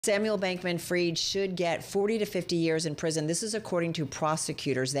Samuel Bankman-Fried should get 40 to 50 years in prison. This is according to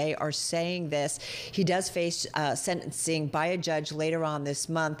prosecutors. They are saying this. He does face sentencing by a judge later on this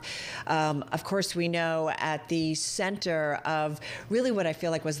month. Of course, we know at the center of really what I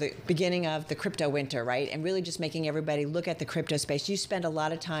feel like was the beginning of the crypto winter, right? And really just making everybody look at the crypto space. You spend a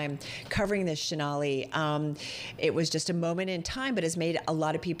lot of time covering this, Sonali. It was just a moment in time, but has made a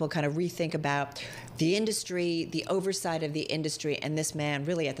lot of people kind of rethink about the industry, the oversight of the industry, and this man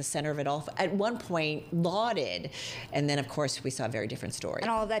really at the center of it all, at one point lauded, and then of course we saw a very different story. And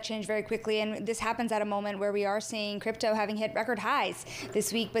all of that changed very quickly, and this happens at a moment where we are seeing crypto having hit record highs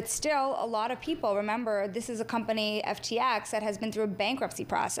this week, but still a lot of people, remember, this is a company, FTX, that has been through a bankruptcy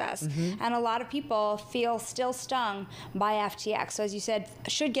process, and a lot of people feel still stung by FTX. So as you said,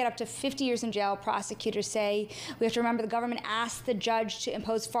 should get up to 50 years in jail. Prosecutors say we have to remember the government asked the judge to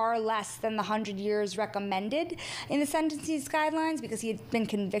impose far less than the 100 years recommended in the sentencing guidelines because he had been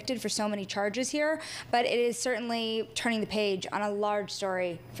convicted for so many charges here, but it is certainly turning the page on a large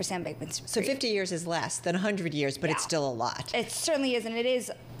story for Sam Bankman-Fried. So 50 years is less than 100 years, but it's still a lot. It certainly is, and it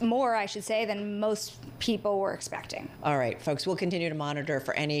is more, I should say, than most people were expecting. All right, folks, we'll continue to monitor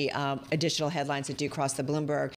for any additional headlines that do cross the Bloomberg.